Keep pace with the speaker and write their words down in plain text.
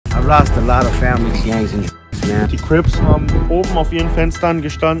I've lost a lot of families, gangs and man. Die Crips haben oben auf ihren Fenstern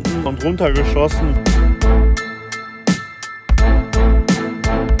gestanden und runtergeschossen.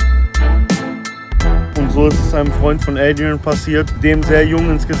 Und so ist es einem Freund von Adrian passiert, dem sehr jung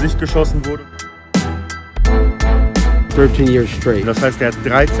ins Gesicht geschossen wurde. 13 years straight. Das heißt, er hat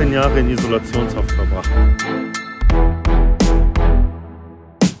 13 Jahre in Isolationshaft verbracht.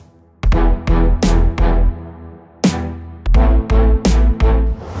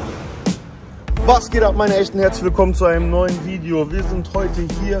 Was geht ab, meine Echten? Herzlich willkommen zu einem neuen Video. Wir sind heute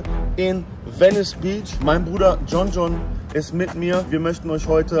hier in Venice Beach. Mein Bruder JonJon ist mit mir. Wir möchten euch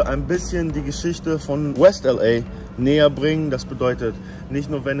heute ein bisschen die Geschichte von West LA näher bringen. Das bedeutet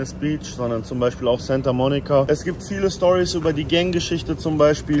nicht nur Venice Beach, sondern zum Beispiel auch Santa Monica. Es gibt viele Stories über die Ganggeschichte, zum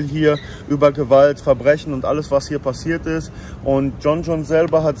Beispiel hier über Gewalt, Verbrechen und alles, was hier passiert ist. Und JonJon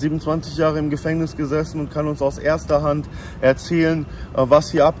selber hat 27 Jahre im Gefängnis gesessen und kann uns aus erster Hand erzählen,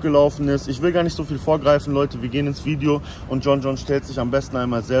 was hier abgelaufen ist. Ich will gar nicht so viel vorgreifen, Leute. Wir gehen ins Video und JonJon stellt sich am besten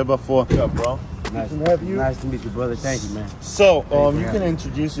einmal selber vor. Ja, Bro. Nice to meet you, brother. Thank you, man. So, you can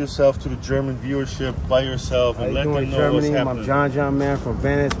introduce yourself to the German viewership by yourself and let them know Germany? what's happening. I'm JonJon, man, from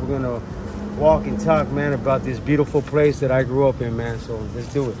Venice. We're gonna walk and talk, man, about this beautiful place that I grew up in, man. So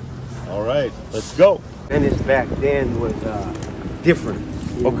let's do it. All right, let's go. Venice back then was different.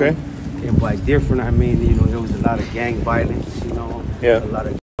 Okay. And by different, I mean, you know, there was a lot of gang violence, you know, Yeah. a lot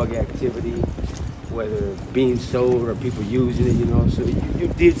of drug activity, whether being sold or people using it, you know. So you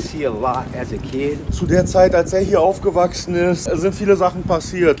did see a lot as a kid. Zu der Zeit, als er hier aufgewachsen ist, sind viele Sachen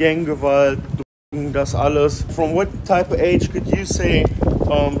passiert. Ganggewalt, Drogen, das alles. From what type of age could you say,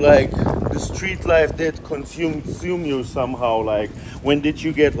 like, the street life did consume you somehow? Like, when did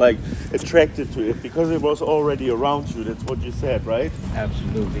you get, like, attracted to it? Because it was already around you, that's what you said, right?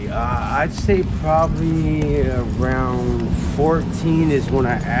 Absolutely. I'd say probably around 14 is when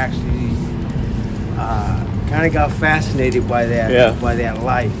I actually kind of got fascinated by that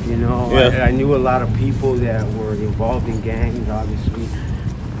life, you know. Yeah. I knew a lot of people that were involved in gangs, obviously,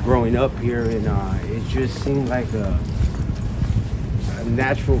 growing up here, and it just seemed like a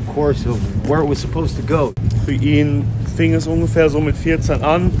natural course of where it was supposed to go. Für ihn fing es ungefähr so mit 14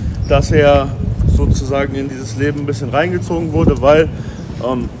 an, dass er sozusagen in dieses Leben ein bisschen reingezogen wurde, weil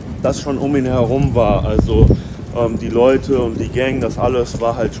das schon um ihn herum war. Also die Leute und die Gang, das alles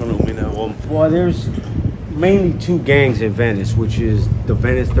war halt schon um ihn herum. Well, there's mainly two gangs in Venice, which is the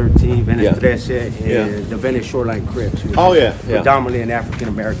Venice 13, Venice Treffe, and the Venice Shoreline Crips, which is predominantly an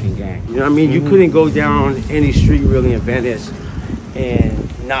African-American gang. You know what I mean? You couldn't go down any street really in Venice and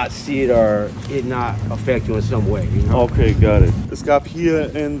not see it or it not affect you in some way, you know? Okay, got it. Es gab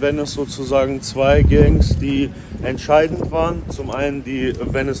hier in Venice sozusagen zwei Gangs, die entscheidend waren. Zum einen die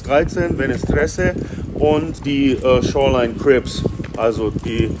Venice 13, Venice Treffe und die Shoreline Crips. Also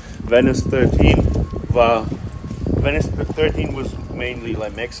die Venice 13 war... Venice 13 was mainly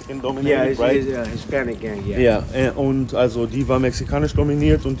like Mexican dominated, right? It's a Hispanic gang, Ja, und also die war mexikanisch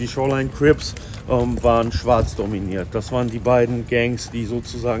dominiert und die Shoreline Crips waren schwarz dominiert. Das waren die beiden Gangs, die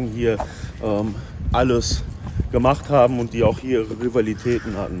sozusagen hier alles gemacht haben und die auch hier ihre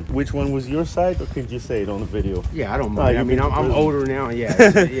Rivalitäten hatten. Which one was your side, or could you say it on the video? Yeah, I don't mind. I mean, I'm older now.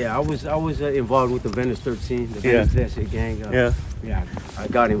 Yeah, yeah. I was involved with the Venice 13, the Venice Treffe gang. Yeah, I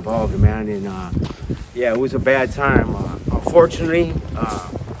got involved, man, and yeah, it was a bad time. Unfortunately,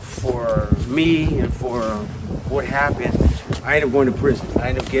 for me and for what happened, I ended up going to prison. I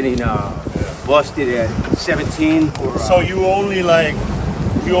ended up getting busted at 17 for. So you only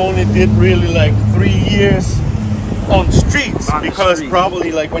did really like 3 years on streets, because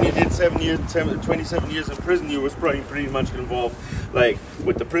probably like when you did 27 years in prison, you was probably pretty much involved like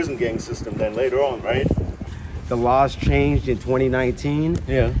with the prison gang system then later on, right? The laws changed in 2019,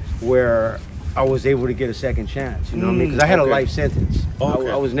 where I was able to get a second chance, you know what I mean? Because I had a life sentence.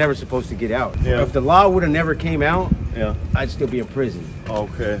 I was never supposed to get out. Yeah. If the law would have never came out, I'd still be in prison.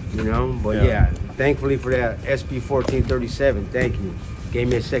 Okay. You know, but yeah, thankfully for that, SB 1437, thank you. Gave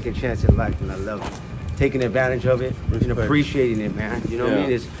me a second chance at life, and I love it. Taking advantage of it and appreciating it, man. You know what I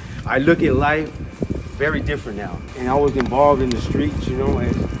mean? I look at life very different now. And I was involved in the streets, you know,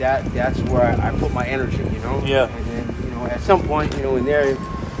 and that's where I put my energy, you know? Yeah. And then, you know, at some point, you know, in there, you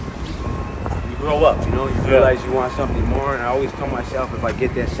grow up, you know, you realize you want something more. And I always tell myself, if I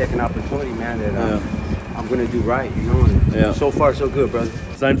get that second opportunity, man, that I'm gonna do right, you know? And so far, so good, brother.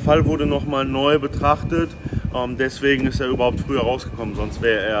 Sein Fall wurde nochmal neu betrachtet. Deswegen ist er überhaupt früher rausgekommen, sonst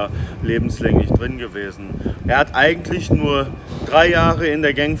wäre er lebenslänglich drin gewesen. Er hat eigentlich nur 3 Jahre in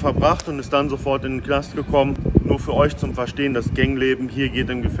der Gang verbracht und ist dann sofort in den Knast gekommen. nur für euch zum Verstehen, das Gangleben hier geht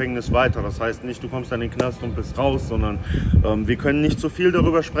im Gefängnis weiter. Das heißt nicht, du kommst dann in den Knast und bist raus, sondern wir können nicht so viel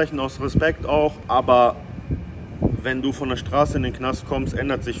darüber sprechen, aus Respekt auch, aber wenn du von der Straße in den Knast kommst,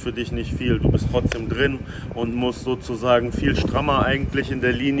 ändert sich für dich nicht viel. Du bist trotzdem drin und musst sozusagen viel strammer eigentlich in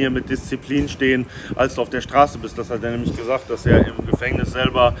der Linie mit Disziplin stehen, als du auf der Straße bist. Das hat er nämlich gesagt, dass er im Gefängnis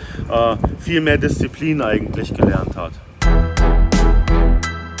selber viel mehr Disziplin eigentlich gelernt hat.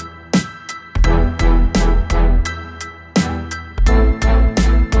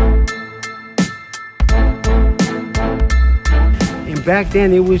 Back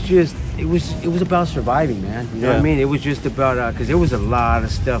then, it was about surviving, man. You know what I mean? It was just about because there was a lot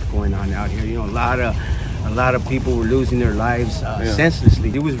of stuff going on out here. You know, a lot of people were losing their lives senselessly.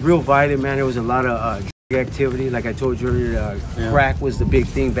 It was real violent, man. There was a lot of drug activity. Like I told you earlier, crack was the big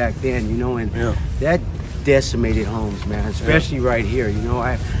thing back then. You know, and that decimated homes, man. Especially right here. You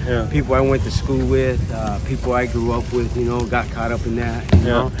know, people I went to school with, people I grew up with. You know, got caught up in that. You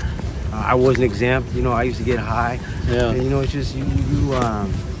know. I wasn't exempt, you know. I used to get high. And, you know, it's just you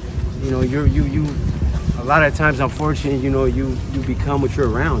know, you. A lot of times, unfortunately, you know, you become what you're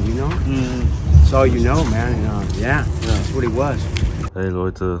around. You know, that's all you know, man. And, that's what it was. Hey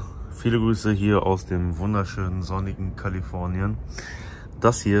Leute, viele Grüße hier aus dem wunderschönen sonnigen Kalifornien.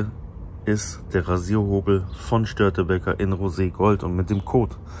 Das hier ist der Rasierhobel von Störtebeker in Rosé Gold und mit dem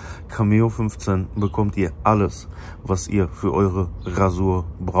Code Cameo 15 bekommt ihr alles, was ihr für eure Rasur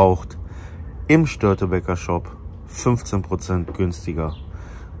braucht. Im Störtebeker Shop 15% günstiger.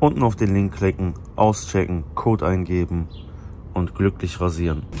 Unten auf den Link klicken, auschecken, Code eingeben und glücklich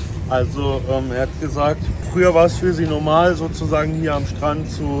rasieren. Also er hat gesagt, früher war es für sie normal, sozusagen hier am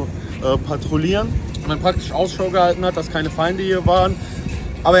Strand zu patrouillieren. Und man praktisch Ausschau gehalten hat, dass keine Feinde hier waren.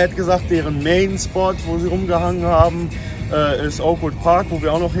 Aber er hat gesagt, deren Main-Spot, wo sie rumgehangen haben, ist Oakwood Park, wo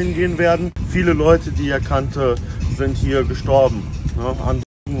wir auch noch hingehen werden. Viele Leute, die er kannte, sind hier gestorben, ne, an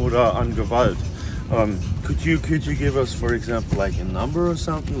Drogen oder an Gewalt. Could you give us, for example, like a number or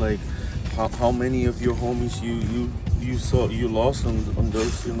something, like how many of your homies you lost on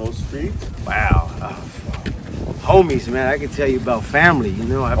those streets? Wow, homies, man. I can tell you about family. You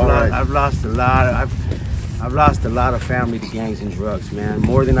know, I've lost a lot. I've lost a lot of family to gangs and drugs, man.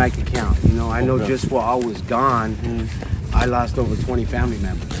 More than I could count. You know, I know just while I was gone, I lost over 20 family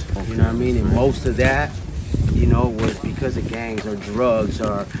members. You know what I mean? And most of that, you know, was because of gangs or drugs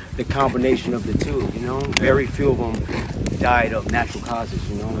or the combination of the two. You know, very few of them died of natural causes.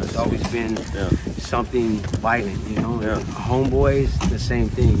 You know, it's always been something violent. You know, homeboys, the same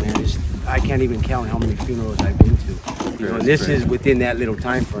thing, man. I can't even count how many funerals I've been to. You know, and this is within that little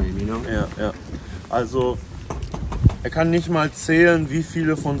time frame. You know. Ja. Also er kann nicht mal zählen, wie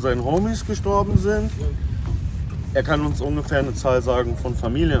viele von seinen Homies gestorben sind. Er kann uns ungefähr eine Zahl sagen von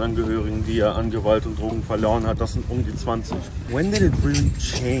Familienangehörigen, die er an Gewalt und Drogen verloren hat. Das sind um die 20. When did it really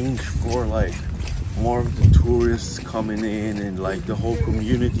change for like more of the tourists coming in and like the whole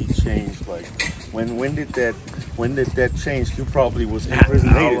community changed? Like when did that change? You probably was in prison,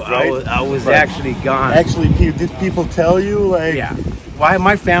 right? I was actually gone. Actually, did people tell you like? Yeah. Well,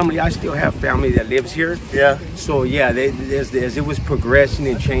 my family, I still have family that lives here. Yeah. So yeah, as it was progressing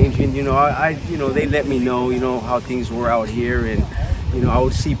and changing, you know, you know, they let me know, you know, how things were out here, and you know, I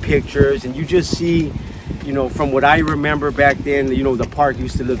would see pictures, and you just see, you know, from what I remember back then, you know, the park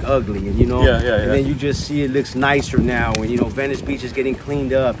used to look ugly, and you know, and then you just see it looks nicer now, and you know, Venice Beach is getting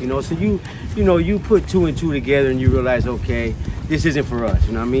cleaned up, you know, so you know, you put two and two together, and you realize, okay, this isn't for us,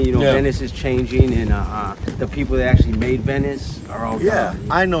 you know what I mean? You know, Venice is changing, and the people that actually made Venice are all gone.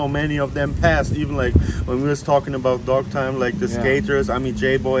 I know many of them passed, even like when we was talking about Dogtown, like the skaters. I mean,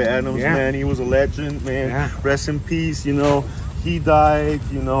 J-Boy Adams, man, he was a legend, man. Rest in peace, you know. He died,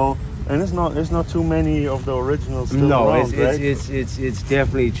 you know. And it's not too many of the originals still around, right? it's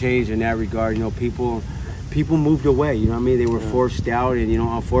definitely changed in that regard. You know, people moved away. You know what I mean? They were forced out, and you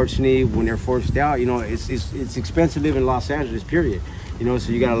know, unfortunately, when they're forced out, you know, it's expensive to live in Los Angeles. Period. You know,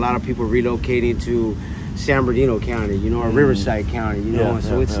 so you got a lot of people relocating to San Bernardino County, you know, or Riverside County. You know,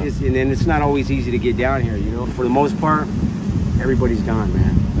 so it's and then it's not always easy to get down here. You know, for the most part, everybody's gone,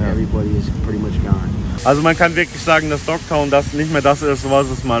 man. Everybody is pretty much gone. Also man kann wirklich sagen, dass Dogtown das nicht mehr das ist, was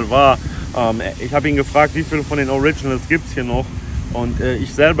es mal war. Ich habe ihn gefragt, wie viele von den Originals gibt es hier noch. Und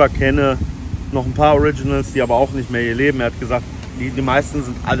ich selber kenne noch ein paar Originals, die aber auch nicht mehr hier leben. Er hat gesagt, die meisten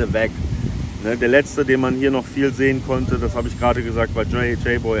sind alle weg. Ne, der letzte, den man hier noch viel sehen konnte, das habe ich gerade gesagt, war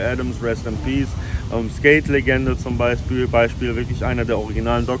J-Boy Adams, Rest in Peace. Skate-Legende zum Beispiel, wirklich einer der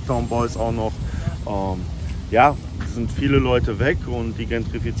originalen Dogtown Boys auch noch. Ja, sind viele Leute weg und die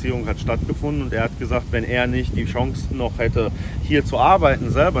Gentrifizierung hat stattgefunden und er hat gesagt, wenn er nicht die Chance noch hätte, hier zu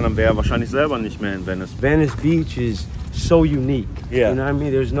arbeiten selber, dann wäre er wahrscheinlich selber nicht mehr in Venice. Venice Beach is so unique. Yeah. You know what I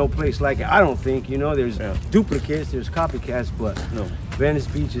mean? There's no place like it. I don't think, you know, there's duplicates, there's copycats, but no. Venice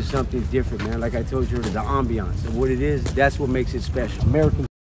Beach is something different, man. Like I told you, the ambiance and what it is, that's what makes it special. American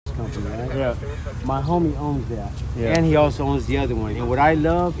company, right? Yeah. My homie owns that. Yeah. And he also owns the other one. And what I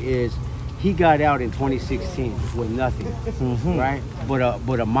love is he got out in 2016 with nothing, right? But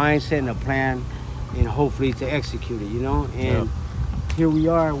a mindset and a plan, and hopefully to execute it, you know? And here we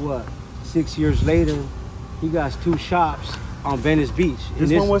are, what, 6 years later, he got 2 shops on Venice Beach.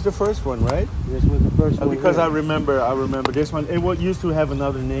 This one was the first one, right? This was the first one. Because I remember this one. It used to have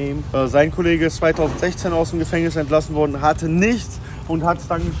another name. Sein Kollege ist 2016 aus dem Gefängnis entlassen worden, hatte nichts und hat es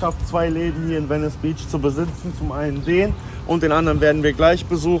dann geschafft, 2 Läden hier in Venice Beach zu besitzen. Zum einen den und den anderen werden wir gleich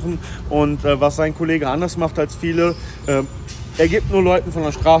besuchen. Und was sein Kollege anders macht als viele, er gibt nur Leuten von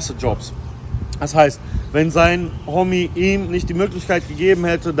der Straße Jobs. Das heißt, wenn sein Homie ihm nicht die Möglichkeit gegeben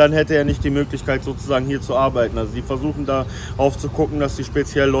hätte, dann hätte er nicht die Möglichkeit sozusagen hier zu arbeiten. Also die versuchen darauf zu gucken, dass sie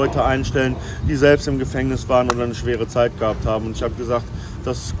speziell Leute einstellen, die selbst im Gefängnis waren oder eine schwere Zeit gehabt haben. Und ich habe gesagt,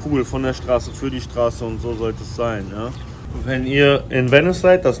 das ist cool, von der Straße für die Straße und so sollte es sein. Ja? Wenn ihr in Venice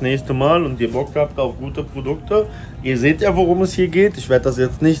seid, das nächste Mal und ihr Bock habt auf gute Produkte, ihr seht ja, worum es hier geht. Ich werde das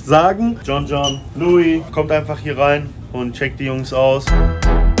jetzt nicht sagen. JonJon, Louis, kommt einfach hier rein und checkt die Jungs aus.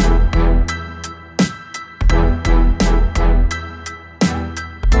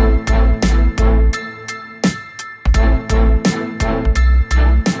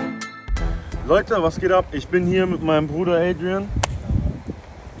 Leute, was geht ab? Ich bin hier mit meinem Bruder Adrian.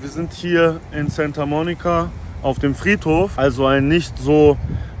 Wir sind hier in Santa Monica auf dem Friedhof. Also ein nicht so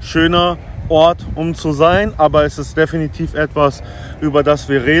schöner Ort, um zu sein. Aber es ist definitiv etwas, über das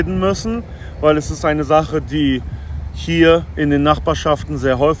wir reden müssen. Weil es ist eine Sache, die hier in den Nachbarschaften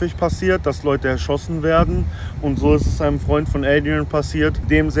sehr häufig passiert, dass Leute erschossen werden. Und so ist es einem Freund von Adrian passiert,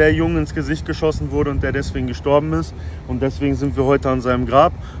 dem sehr jung ins Gesicht geschossen wurde und der deswegen gestorben ist. Und deswegen sind wir heute an seinem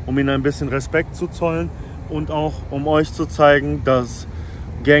Grab, um ihm ein bisschen Respekt zu zollen und auch um euch zu zeigen, dass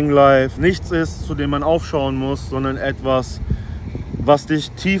Ganglife nichts ist, zu dem man aufschauen muss, sondern etwas, was dich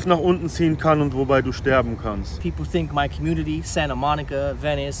tief nach unten ziehen kann und wobei du sterben kannst. People think my community, Santa Monica,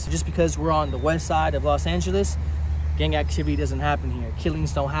 Venice, just because we're on the west side of Los Angeles, gang activity doesn't happen here.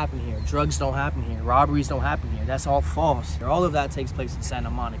 Killings don't happen here. Drugs don't happen here. Robberies don't happen here. That's all false. All of that takes place in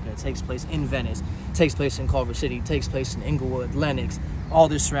Santa Monica. It takes place in Venice. It takes place in Culver City. It takes place in Inglewood, Lenox, all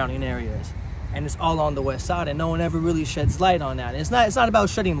the surrounding areas. And it's all on the west side, and no one ever really sheds light on that. And it's not about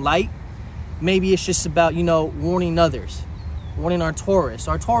shedding light. Maybe it's just about, you know, warning others. Warning our tourists.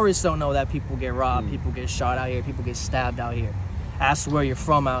 Our tourists don't know that people get robbed, people get shot out here, people get stabbed out here. Ask where you're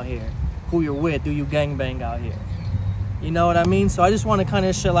from out here. Who you're with. Do you gangbang out here? You know what I mean? So I just want to kind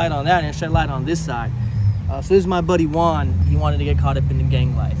of shed light on that and shed light on this side. So this is my buddy Juan. He wanted to get caught up in the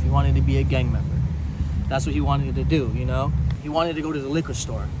gang life. He wanted to be a gang member. That's what he wanted to do, you know? He wanted to go to the liquor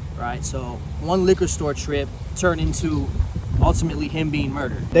store, right? So one liquor store trip turned into ultimately him being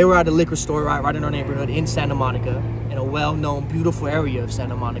murdered. They were at a liquor store right in our neighborhood in Santa Monica, in a well-known, beautiful area of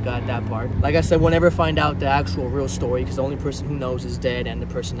Santa Monica at that part. Like I said, we'll never find out the actual real story because the only person who knows is dead and the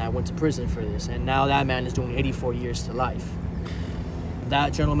person that went to prison for this. And now that man is doing 84 years to life.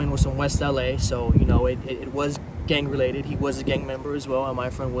 That gentleman was from West LA, so, you know, it was gang-related. He was a gang member as well, and my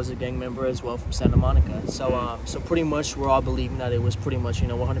friend was a gang member as well from Santa Monica. So so pretty much we're all believing that it was pretty much, you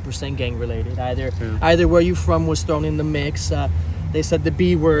know, 100% gang-related. Either where you from was thrown in the mix. They said the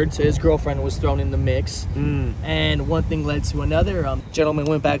B word, so his girlfriend was thrown in the mix. And one thing led to another. Gentleman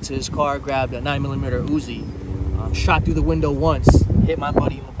went back to his car, grabbed a 9mm Uzi, shot through the window once, hit my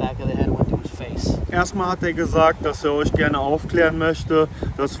buddy in the back of the head, went through his face. Erstmal hat er gesagt, dass er euch gerne aufklären möchte,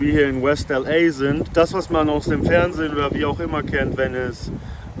 dass wir hier in West LA sind. Das, was man aus dem Fernsehen oder wie auch immer kennt, Venice,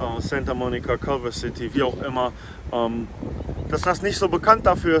 Santa Monica, Culver City, wie auch immer, dass das nicht so bekannt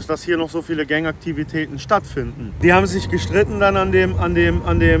dafür ist, dass hier noch so viele Gangaktivitäten stattfinden. Die haben sich gestritten dann an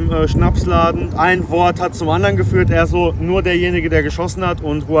dem Schnapsladen. Ein Wort hat zum anderen geführt. Er so, nur derjenige, der geschossen hat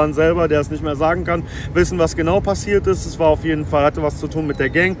und Juan selber, der es nicht mehr sagen kann, wissen, was genau passiert ist. Es war auf jeden Fall, hatte was zu tun mit der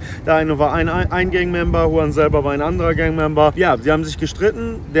Gang. Der eine war ein Gangmember, Juan selber war ein anderer Gangmember. Ja, sie haben sich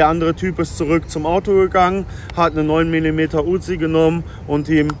gestritten. Der andere Typ ist zurück zum Auto gegangen, hat eine 9mm Uzi genommen und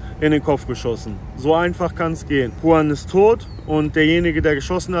ihm in den Kopf geschossen. So einfach kann es gehen. Juan ist tot. Und derjenige, der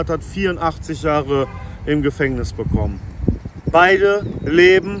geschossen hat, hat 84 Jahre im Gefängnis bekommen. Beide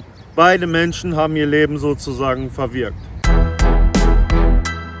leben, beide Menschen haben ihr Leben sozusagen verwirkt.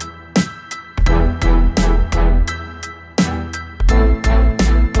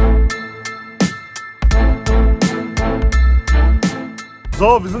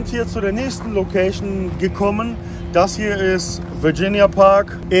 So, wir sind hier zu der nächsten Location gekommen. Das hier ist Virginia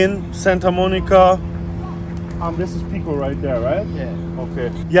Park in Santa Monica. This is Pico right there, right? Yeah. Okay.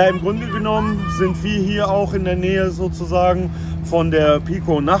 Ja, im Grunde genommen sind wir hier auch in der Nähe sozusagen von der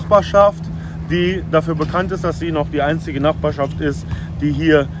Pico-Nachbarschaft, die dafür bekannt ist, dass sie noch die einzige Nachbarschaft ist, die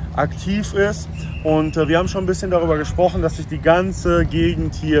hier aktiv ist. Und wir haben schon ein bisschen darüber gesprochen, dass sich die ganze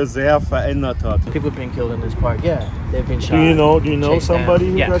Gegend hier sehr verändert hat. People have been killed in this park, yeah. They've been shot. Do you know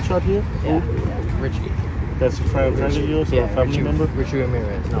somebody who got shot here? Yeah. Richie. That's a friend of yours, or a family member? Richie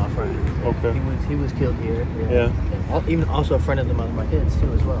Ramirez, no, a friend. Okay. He was killed here. Yeah. Even also a friend of my kids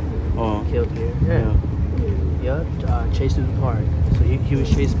too as well. Oh. Killed here. Yeah. Chased through the park. So he was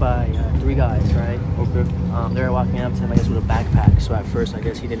chased by 3 guys, right? Okay. They were walking up to him, I guess, with a backpack. So at first, I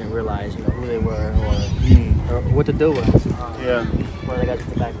guess he didn't realize, who they were or what the deal was. One of the guys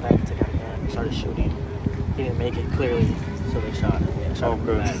with the backpack took out a gun and started shooting. He didn't make it clearly, so they shot him. Yeah, shot him in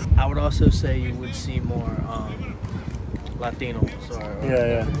the back. I would also say you would see more Latinos or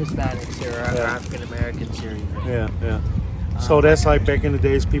Hispanics here or African Americans here. Yeah. So that's like back in the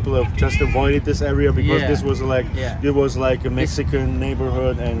days, people have just avoided this area because this was like a Mexican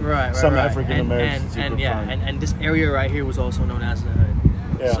neighborhood and some African Americans. And this area right here was also known as the hood.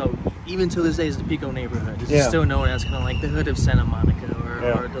 Yeah. So even till this day, is the Pico neighborhood. This is still known as kind of like the hood of Santa Monica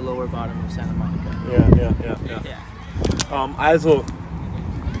or the lower bottom of Santa Monica. Also,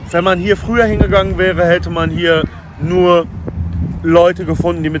 wenn man hier früher hingegangen wäre, hätte man hier nur Leute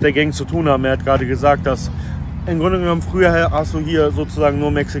gefunden, die mit der Gang zu tun haben. Er hat gerade gesagt, dass im Grunde genommen früher hast du hier sozusagen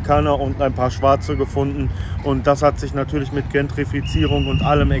nur Mexikaner und ein paar Schwarze gefunden und das hat sich natürlich mit Gentrifizierung und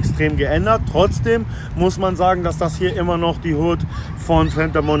allem extrem geändert. Trotzdem muss man sagen, dass das hier immer noch die Hood von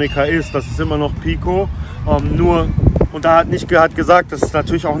Santa Monica ist. Das ist immer noch Pico. Und da hat gesagt, dass es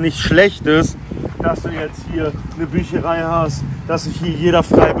natürlich auch nicht schlecht ist, dass du jetzt hier eine Bücherei hast, dass sich hier jeder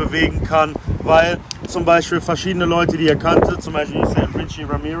frei bewegen kann, weil zum Beispiel verschiedene Leute, die er kannte, zum Beispiel Richie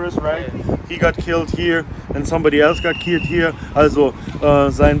Ramirez, right? He got killed here and somebody else got killed here. Also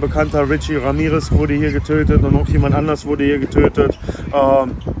sein bekannter Richie Ramirez wurde hier getötet und noch jemand anders wurde hier getötet.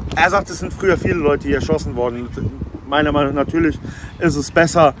 Er sagt, es sind früher viele Leute hier erschossen worden. Meiner Meinung nach natürlich ist es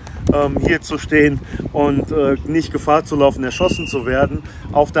besser, hier zu stehen und nicht Gefahr zu laufen, erschossen zu werden.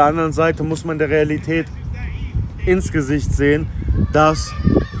 Auf der anderen Seite muss man der Realität ins Gesicht sehen, dass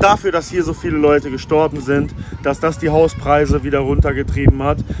dafür, dass hier so viele Leute gestorben sind, dass das die Hauspreise wieder runtergetrieben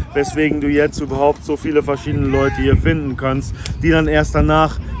hat, weswegen du jetzt überhaupt so viele verschiedene Leute hier finden kannst, die dann erst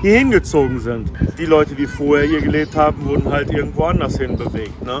danach hier hingezogen sind. Die Leute, die vorher hier gelebt haben, wurden halt irgendwo anders hin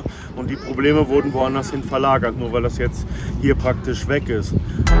bewegt, ne? Und die Probleme wurden woanders hin verlagert, nur weil das jetzt hier praktisch weg ist.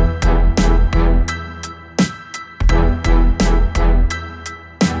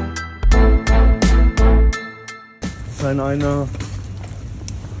 Einer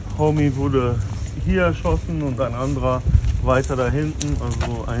Homie wurde hier erschossen und ein anderer weiter da hinten.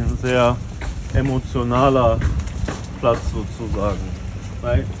 Also ein sehr emotionaler Platz sozusagen.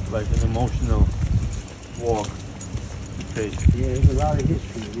 Right? Like an emotional walk. Okay. Yeah, there's a lot of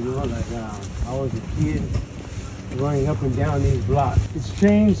history, like I was a kid running up and down these blocks. It's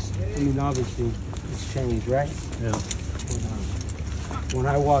changed, obviously it's changed, right? Yeah. When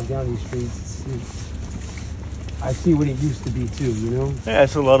I walk down these streets, I see what it used to be too, Yeah,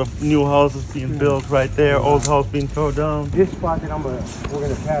 it's a lot of new houses being built right there, old house being torn down. This spot that we're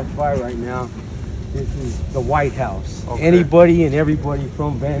gonna pass by right now, this is the White House. Okay. Anybody and everybody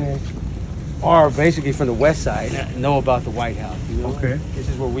from Venice, or basically from the west side, know about the White House, Okay. This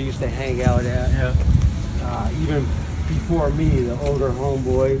is where we used to hang out at. Yeah. Even before me, the older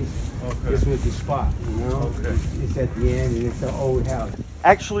homeboys, this was the spot, Okay. It's at the end and it's an old house.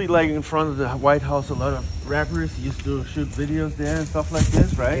 Actually, like in front of the White House, a lot of rappers used to shoot videos there and stuff like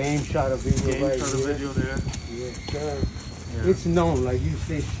this, right? Game shot a video right shot a video there. Yeah, sure. Yeah. It's known, like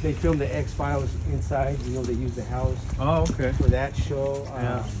they filmed the X-Files inside, they use the house. Oh, okay. For that show.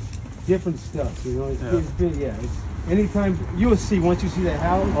 Different stuff, It's been, anytime, you'll see, once you see that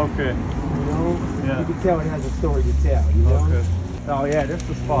house, okay. You can tell it has a story to tell, Okay. Oh yeah, that's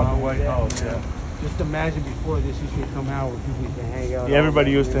the spot, the White House, yeah. Just imagine before this used to come out where people used to hang out. Yeah, everybody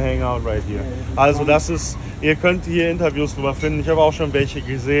used to hang out right here. Also das ist, ihr könnt hier Interviews drüber finden. Ich habe auch schon welche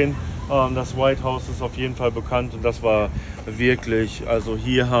gesehen. Das White House ist auf jeden Fall bekannt und das war wirklich, also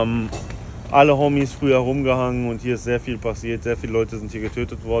hier haben alle Homies früher rumgehangen und hier ist sehr viel passiert. Sehr viele Leute sind hier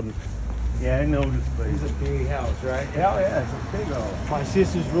getötet worden. Yeah, I know this place. It's a big house, right? Hell yeah, it's a big house. My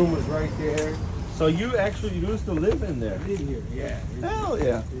sister's room was right there. So you actually used to live in there? I live here, yeah. Hell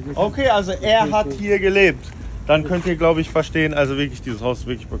yeah. Okay, also er hat hier gelebt. Dann könnt ihr, glaube ich, verstehen, also wirklich, dieses Haus ist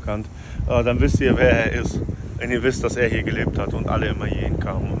wirklich bekannt. Dann wisst ihr, wer er ist. wenn ihr wisst, dass er hier gelebt hat und alle immer hierhin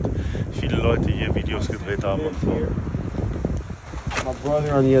kamen und viele Leute hier Videos gedreht haben und so. My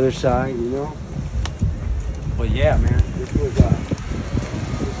brother on the other side, you know. But yeah, man, this was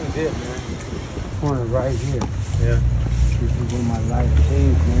it, man. Corner right here. Yeah. This is where my life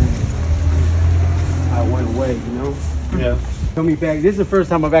changed, man. I went away, you know. Yeah. Coming back, this is the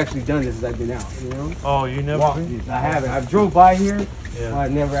first time I've actually done this since I've been out, you know. Oh, you never walked been? this. I haven't. I've drove by here, Yeah. but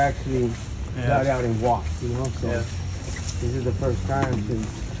I've never actually got out and walked, you know. So Yeah. this is the first time since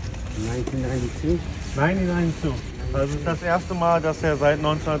 1992. 1992. Also das erste Mal, dass er seit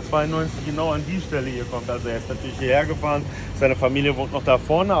 1992 genau an die Stelle hier kommt. Also er ist natürlich hierher gefahren, seine Familie wohnt noch da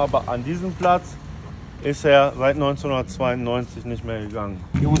vorne, aber an diesem Platz ist er seit 1992 nicht mehr gegangen.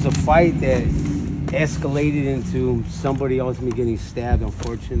 It was a fight that escalated into somebody ultimately getting stabbed,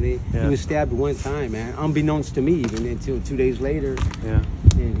 unfortunately. Yeah. He was stabbed one time, man, unbeknownst to me even, until 2 days later. Yeah.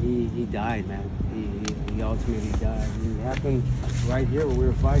 And he died, man. He ultimately died. And it happened right here where we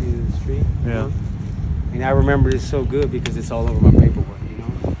were fighting in the street. You know? And I remember this so good because it's all over my paperwork, you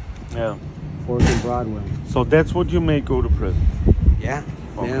know? Yeah. 4th and Broadway. So that's what you made go to prison? Yeah.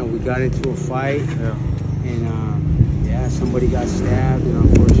 Okay. Yeah, we got into a fight. Yeah. And yeah, somebody got stabbed and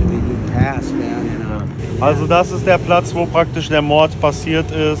unfortunately he passed, man. And, Also das ist der Platz, wo praktisch der Mord passiert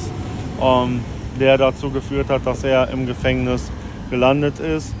ist, der dazu geführt hat, dass er im Gefängnis gelandet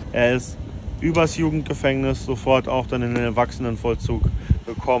ist. Er ist übers Jugendgefängnis sofort auch dann in den Erwachsenenvollzug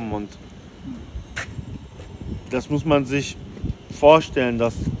gekommen und das muss man sich vorstellen,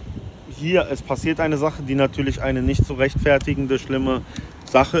 dass hier, es passiert eine Sache, die natürlich eine nicht zu rechtfertigende, schlimme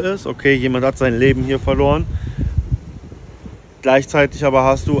Sache ist. Okay, jemand hat sein Leben hier verloren. Gleichzeitig aber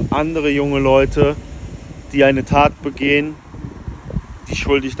hast du andere junge Leute, die eine Tat begehen, die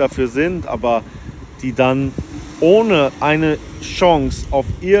schuldig dafür sind, aber die dann ohne eine Chance auf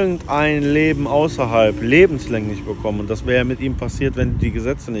irgendein Leben außerhalb lebenslänglich bekommen. Und das wäre ja mit ihm passiert, wenn die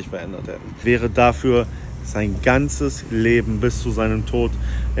Gesetze nicht verändert hätten. Wäre dafür sein ganzes Leben bis zu seinem Tod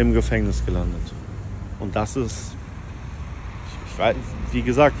im Gefängnis gelandet. Und das ist, ich weiß, wie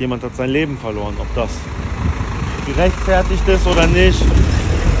gesagt, jemand hat sein Leben verloren. Ob das gerechtfertigt ist oder nicht,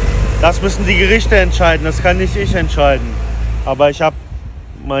 das müssen die Gerichte entscheiden. Das kann nicht ich entscheiden. Aber ich habe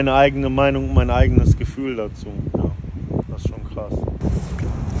meine eigene Meinung, mein eigenes Gefühl dazu. Ja, das ist schon krass.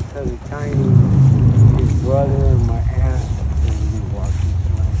 Cousin Tiny, his brother, and my aunt, and we walking.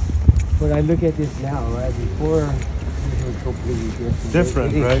 But I look at this now, right? Before, it was completely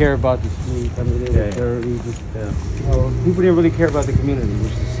different. They didn't care about the streets. I mean, they were dirty. You know, people didn't really care about the community,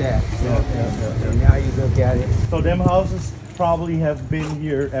 which is sad. And now you look at it. So them houses probably have been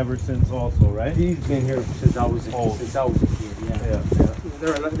here ever since also, right? He's been here since I was a kid.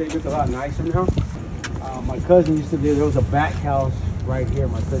 They look a lot nicer now. My cousin used to live. There was a back house right here.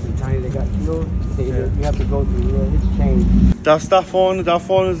 My cousin Tiny, they got killed. You have to go through. It's changed. Das da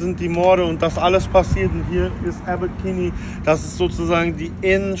vorne sind die Morde und das alles passiert. Und hier ist Kinney. Das ist sozusagen die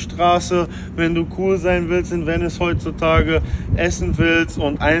Innenstraße, wenn du cool sein willst in Venice heutzutage, essen willst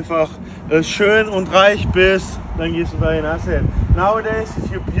und einfach schön und reich bist, dann gehst du dahin. I said, nowadays,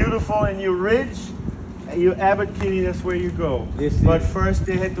 if you're beautiful and you're rich, you Kinney, that's where you go. But first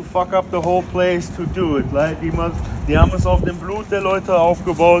they had to fuck up the whole place to do it. Like, die haben es auf dem Blut der Leute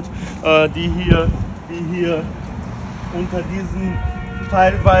aufgebaut, die hier unter diesen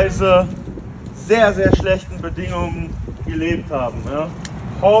teilweise sehr, sehr schlechten Bedingungen gelebt haben. Ja?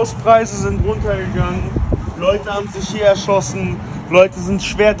 Hauspreise sind runtergegangen, Leute haben sich hier erschossen, Leute sind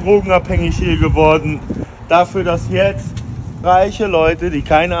schwer drogenabhängig hier geworden. Dafür, dass jetzt reiche Leute, die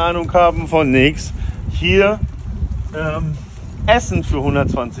keine Ahnung haben von nichts, hier Essen für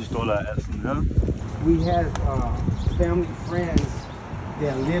 $120 essen. Ja? We had family friends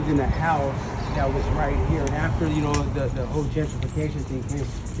that lived in a house that was right here. And after, you know, the whole gentrification thing came,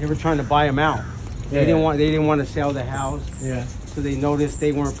 they were trying to buy them out. They didn't want to sell the house. Yeah. So they noticed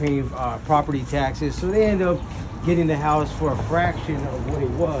they weren't paying property taxes. So they ended up getting the house for a fraction of what it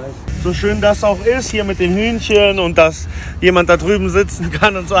was. So schön das auch ist hier mit den Hühnchen und dass jemand da drüben sitzen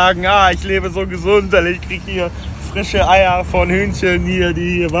kann und sagen, ich lebe so gesund, weil ich kriege hier frische Eier von Hühnchen hier,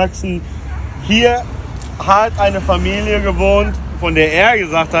 die hier wachsen. Hier hat eine Familie gewohnt, von der er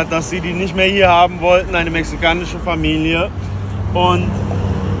gesagt hat, dass sie die nicht mehr hier haben wollten, eine mexikanische Familie. Und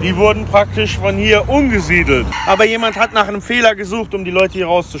die wurden praktisch von hier umgesiedelt. Aber jemand hat nach einem Fehler gesucht, um die Leute hier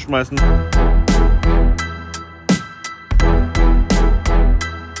rauszuschmeißen.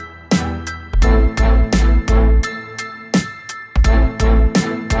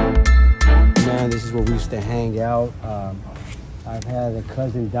 This is where we used to hang out. I've had a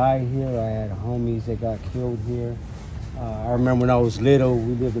cousin die here. I had homies that got killed here. I remember when I was little,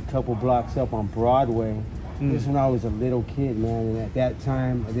 we lived a couple blocks up on Broadway. This is when I was a little kid, man. And at that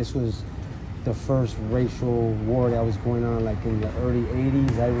time, this was the first racial war that was going on, like in the early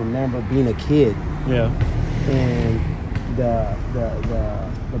 80s. I remember being a kid. Yeah. And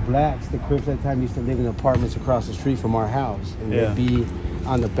the blacks, the Crips at the time, used to live in apartments across the street from our house. And they'd be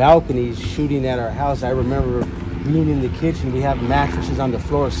on the balconies shooting at our house. I remember being in the kitchen. We have mattresses on the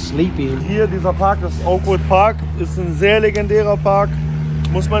floor, sleeping. Hier, dieser Park, das ist Oakwood Park, ist ein sehr legendärer Park.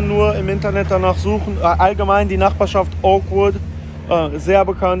 Muss man nur im Internet danach suchen. Allgemein die Nachbarschaft Oakwood, sehr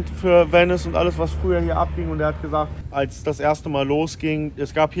bekannt für Venice und alles, was früher hier abging. Und er hat gesagt, als das erste Mal losging,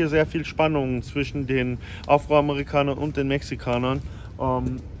 es gab hier sehr viel Spannungen zwischen den Afroamerikanern und den Mexikanern.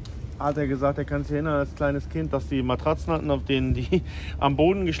 Hat er gesagt, er kann sich erinnern als kleines Kind, dass die Matratzen hatten, auf denen die am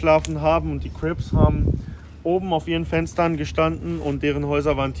Boden geschlafen haben, und die Crips haben oben auf ihren Fenstern gestanden und deren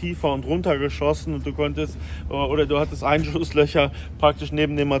Häuser waren tiefer und runtergeschossen, und du konntest, oder du hattest Einschusslöcher praktisch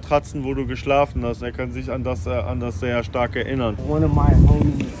neben den Matratzen, wo du geschlafen hast. Er kann sich an das sehr stark erinnern. One of my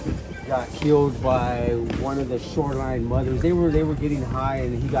homies got killed by one of the Shoreline mothers. They were getting high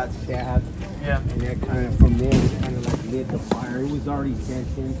and he got stabbed. Yeah. And that kind of, from there, it kind of like lit the fire. It was already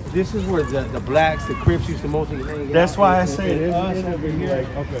tension. This is where the blacks, the Crips used to mostly hang out. That's why I say it is over here.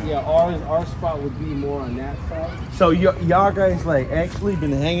 Okay. Yeah, our spot would be more on that side. So y'all guys like actually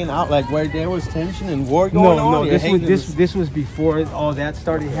been hanging out like where there was tension and war going on? No, this was before all that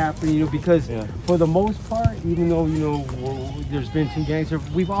started happening, you know, because for the most part, even though, you know, there's been two gangsters,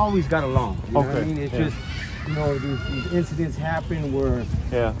 we've always got along. You know what I mean? It's just, you know, these incidents happen where,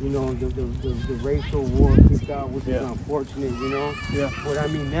 you know, the racial war kicked out, which is unfortunate, you know. Yeah. But I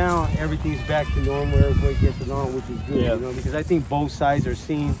mean, now everything's back to normal, everybody gets along, which is good, you know, because I think both sides are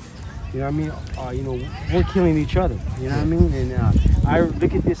seeing, you know what I mean, you know, we're killing each other, you know what I mean? And I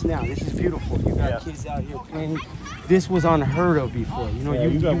look at this now, this is beautiful. You got kids out here playing. This was unheard of before, you know.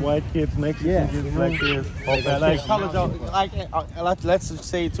 You got white kids, Mexican kids, black kids. Like color don't, like, let's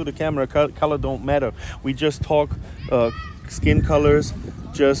say to the camera, color don't matter. We just talk skin colors,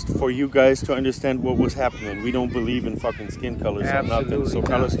 just for you guys to understand what was happening. We don't believe in fucking skin colors or nothing, so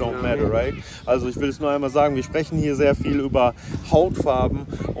colors don't matter, right? Also ich will es nur einmal sagen, wir sprechen hier sehr viel über Hautfarben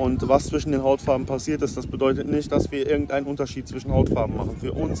und was zwischen den Hautfarben passiert ist. Das bedeutet nicht, dass wir irgendeinen Unterschied zwischen Hautfarben machen.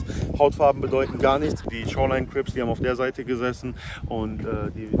 Für uns, Hautfarben bedeuten gar nichts. Die Shoreline Crips, die haben auf der Seite gesessen, und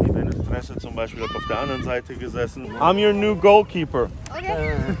die Venice zum Beispiel hat auf der anderen Seite gesessen. I'm your new goalkeeper.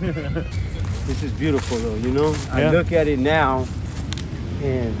 Okay. This is beautiful though, you know? I look at it now,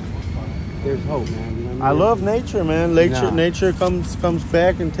 and there's hope, man. You know what I mean? I love nature, man. Nature comes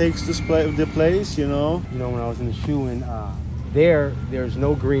back and takes the place, you know. You know, when I was in the shoe, and there's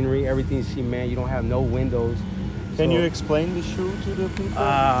no greenery. Everything's cement. You don't have no windows. Can you explain the shoe to the people?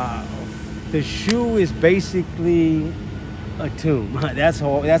 The shoe is basically a tomb. That's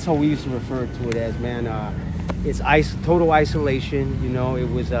how we used to refer to it as, man. It's total isolation. You know, it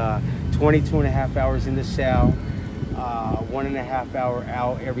was 22.5 hours in the cell. 1.5 hour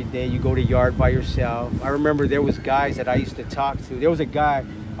out every day. You go to yard by yourself. I remember there was guys that I used to talk to. There was a guy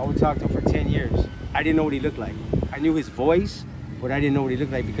I would talk to for 10 years. I didn't know what he looked like. I knew his voice, but I didn't know what he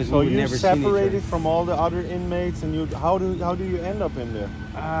looked like because we would never seen each other. So you separated from all the other inmates, and how do you end up in there?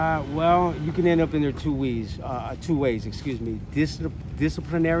 Well, you can end up in there two ways. Excuse me.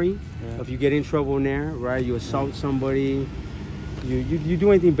 Disciplinary. If you get in trouble in there, right? You assault somebody. You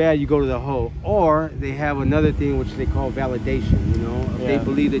do anything bad, you go to the hole. Or they have another thing which they call validation, you know. If they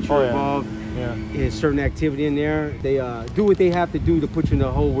believe that you're involved in a certain activity in there, they do what they have to do to put you in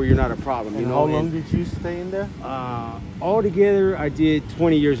the hole where you're not a problem, you know. How long did you stay in there? Altogether, I did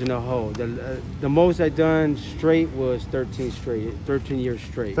 20 years in the hole. The most I done straight was 13 years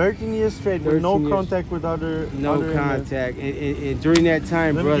straight. 13 years straight with no contact with other contact. And during that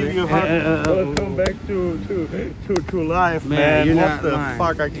time, brother. Give you a hug. Welcome back to life, man. You're what not the lying.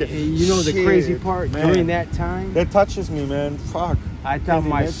 fuck? I can't. You know the crazy part, man. During that time, that touches me, man. Fuck. I thought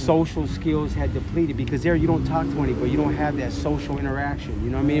my social skills had depleted, because there you don't talk to anybody. You don't have that social interaction. You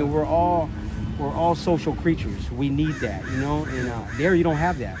know what I mean? We're all social creatures. We need that, you know? And there you don't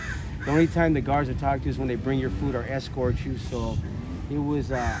have that. The only time the guards will talk to you is when they bring your food or escort you. So it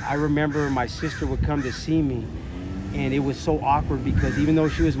was, I remember my sister would come to see me, and it was so awkward because even though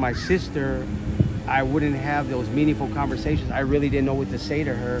she was my sister, I wouldn't have those meaningful conversations. I really didn't know what to say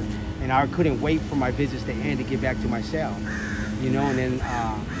to her, and I couldn't wait for my visits to end to get back to my cell. You know, and then,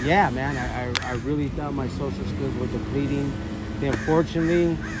 yeah, man, I really thought my social skills were depleting. Then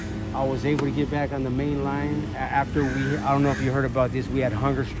fortunately, I was able to get back on the main line after I don't know if you heard about this, we had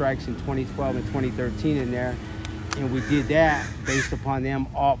hunger strikes in 2012 and 2013 in there. And we did that based upon them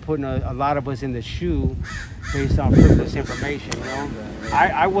all putting a lot of us in the shoe based on frivolous information, you know.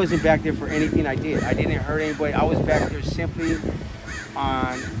 I wasn't back there for anything I did. I didn't hurt anybody. I was back there simply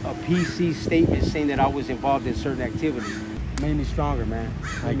on a PC statement saying that I was involved in certain activities. Made me stronger, man.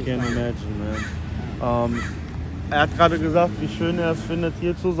 I can't imagine, man. Er hat gerade gesagt, wie schön er es findet,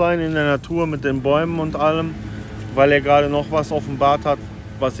 hier zu sein, in der Natur mit den Bäumen und allem, weil er gerade noch was offenbart hat,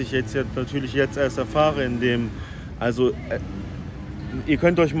 was ich jetzt natürlich erst erfahre, also ihr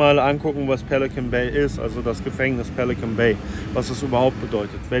könnt euch mal angucken, was Pelican Bay ist, also das Gefängnis Pelican Bay, was das überhaupt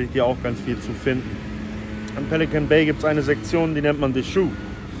bedeutet, werdet ihr auch ganz viel zu finden. An Pelican Bay gibt es eine Sektion, die nennt man die Shoe.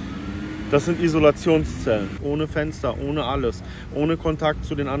 Das sind Isolationszellen, ohne Fenster, ohne alles, ohne Kontakt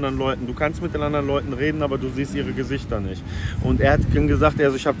zu den anderen Leuten. Du kannst mit den anderen Leuten reden, aber du siehst ihre Gesichter nicht. Und er hat gesagt,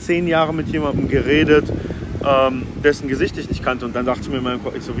 also ich habe 10 Jahre mit jemandem geredet, dessen Gesicht ich nicht kannte. Und dann dachte ich mir in meinem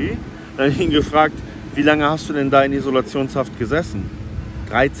Kopf, ich so, wie? Dann habe ich ihn gefragt, wie lange hast du denn da in Isolationshaft gesessen?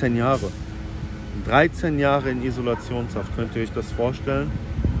 13 Jahre. 13 Jahre in Isolationshaft, könnt ihr euch das vorstellen?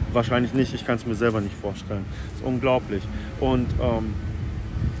 Wahrscheinlich nicht, ich kann es mir selber nicht vorstellen. Das ist unglaublich. Und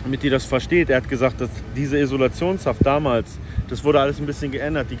damit ihr das versteht, er hat gesagt, dass diese Isolationshaft damals, das wurde alles ein bisschen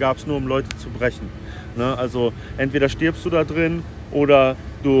geändert, die gab es nur, um Leute zu brechen. Ne? Also entweder stirbst du da drin oder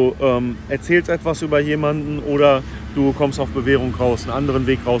du erzählst etwas über jemanden oder du kommst auf Bewährung raus. Einen anderen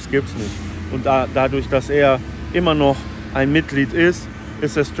Weg raus gibt es nicht. Und dadurch, dass er immer noch ein Mitglied ist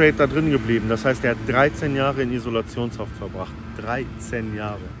er straight da drin geblieben. Das heißt, er hat 13 Jahre in Isolationshaft verbracht. 13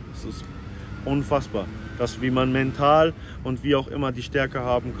 Jahre. Das ist unfassbar. Wie man mental und wie auch immer die Stärke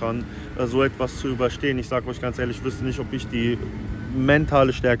haben kann, so etwas zu überstehen. Ich sage euch ganz ehrlich, ich wüsste nicht, ob ich die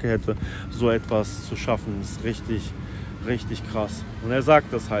mentale Stärke hätte, so etwas zu schaffen. Das ist richtig, richtig krass. Und er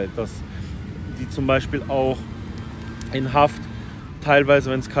sagt das halt, dass die zum Beispiel auch in Haft teilweise,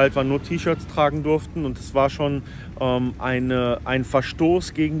 wenn es kalt war, nur T-Shirts tragen durften. Und es war schon ein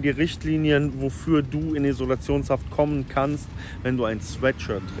Verstoß gegen die Richtlinien, wofür du in Isolationshaft kommen kannst, wenn du ein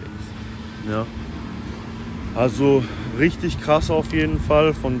Sweatshirt trägst. Ja. Also richtig krass auf jeden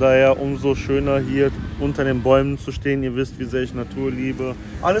Fall. Von daher umso schöner hier unter den Bäumen zu stehen. Ihr wisst, wie sehr ich Natur liebe.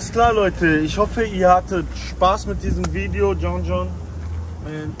 Alles klar, Leute. Ich hoffe, ihr hattet Spaß mit diesem Video, JonJon.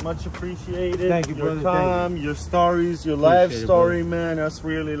 And much appreciated. Thank you, your brother. time, your stories, your life story, man. That's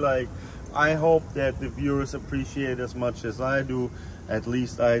really like, I hope that the viewers appreciate as much as I do. At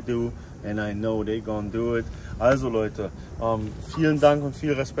least I do. And I know they're gonna do it. Also Leute, vielen Dank und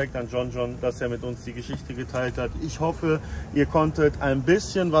viel Respekt an JonJon, dass er mit uns die Geschichte geteilt hat. Ich hoffe, ihr konntet ein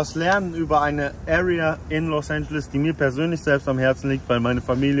bisschen was lernen über eine Area in Los Angeles, die mir persönlich selbst am Herzen liegt, weil meine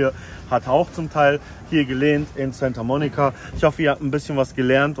Familie hat auch zum Teil hier gelebt in Santa Monica. Ich hoffe, ihr habt ein bisschen was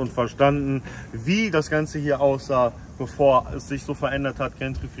gelernt und verstanden, wie das Ganze hier aussah, bevor es sich so verändert hat,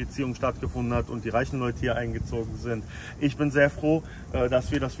 Gentrifizierung stattgefunden hat und die reichen Leute hier eingezogen sind. Ich bin sehr froh,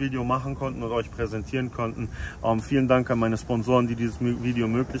 dass wir das Video machen konnten und euch präsentieren konnten. Vielen Dank an meine Sponsoren, die dieses Video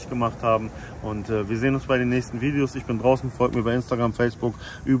möglich gemacht haben. Und wir sehen uns bei den nächsten Videos. Ich bin draußen, folgt mir bei Instagram, Facebook,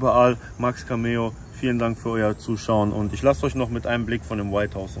 überall. Max Cameo. Vielen Dank für euer Zuschauen und ich lasse euch noch mit einem Blick von dem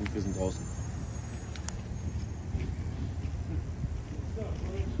White House und wir sind draußen.